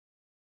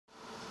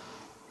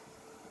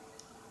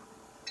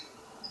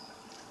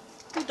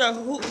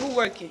After who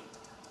working?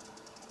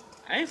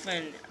 I ain't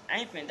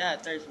finna die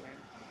of thirst, man.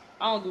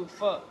 I don't give a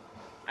fuck.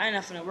 I ain't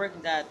not finna work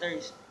and die of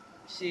thirst.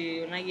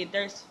 Shit, when I get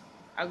thirsty,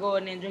 I go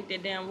in there and drink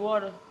that damn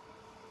water.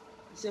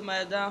 Sit my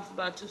ass down for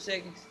about 2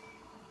 seconds.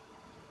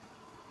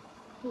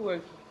 Who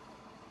working?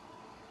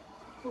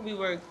 Who be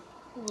working?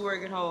 Who be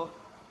working hard?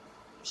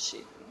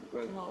 Shit, who be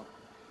working hard?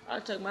 I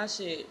took my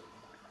shit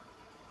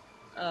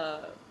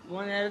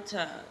one at a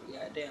time.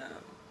 Goddamn.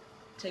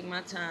 Take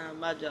my time,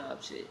 my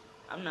job, shit.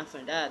 I'm not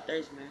finna die of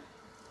thirst, man.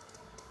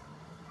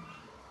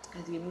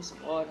 Have to give me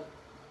some water.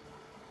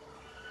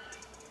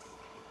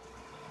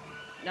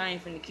 That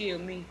ain't finna kill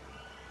me.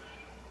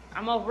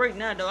 I'm off break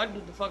now, though. I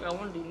do the fuck I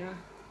wanna do now.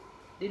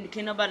 Then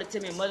can't nobody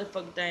tell me a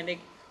motherfucking thing.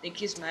 They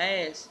kiss my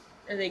ass.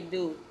 That they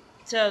do.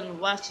 Tell them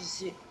to watch this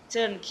shit.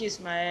 Tell them to kiss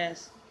my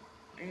ass.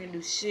 I ain't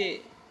do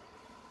shit.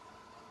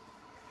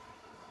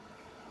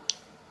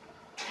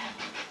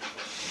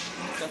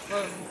 What the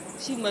fuck?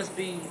 She must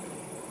be.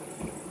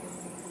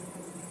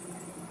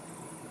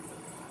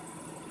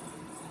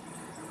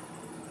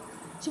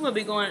 She must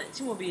be going.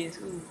 She must be in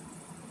school.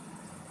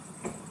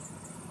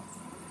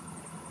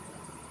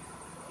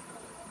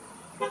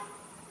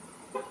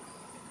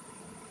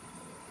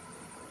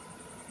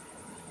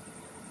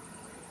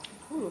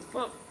 Who the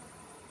fuck?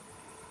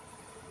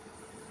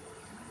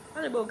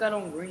 How they both got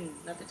on green?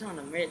 Like they trying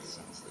to match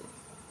some shit.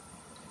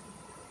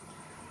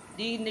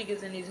 These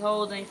niggas and these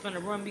hoes ain't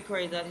finna run me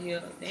crazy out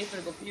here. They ain't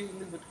finna confuse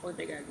me with the fuck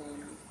they got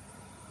going on.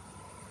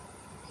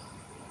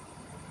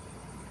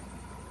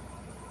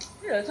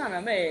 Yeah, they're trying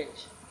to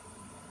match.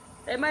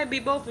 They might be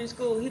both in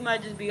school. He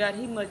might just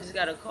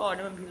got a car.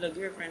 They might be little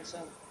girlfriend or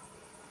something.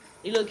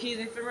 These little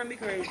kids ain't finna run me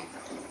crazy.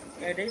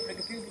 Yeah, they finna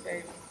confuse me,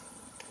 baby.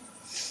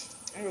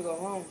 I'm gonna go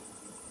home.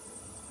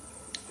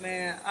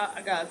 Man,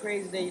 I got a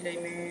crazy day today,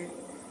 man.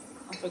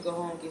 I'm finna go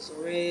home and get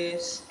some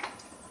rest.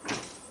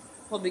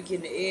 Probably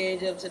getting the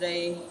edge up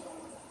today.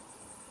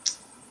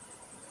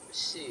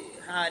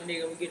 Shit, how a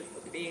nigga gonna get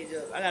the fucking edge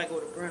up? I gotta go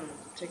to Brenham to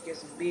take care of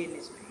some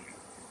business, man.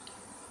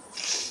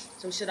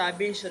 Some shit I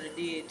been shoulda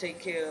did take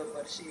care of,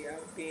 but shit, I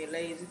was being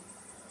lazy.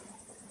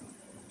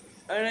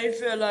 I didn't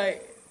feel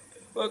like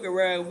fucking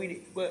around with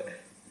it, but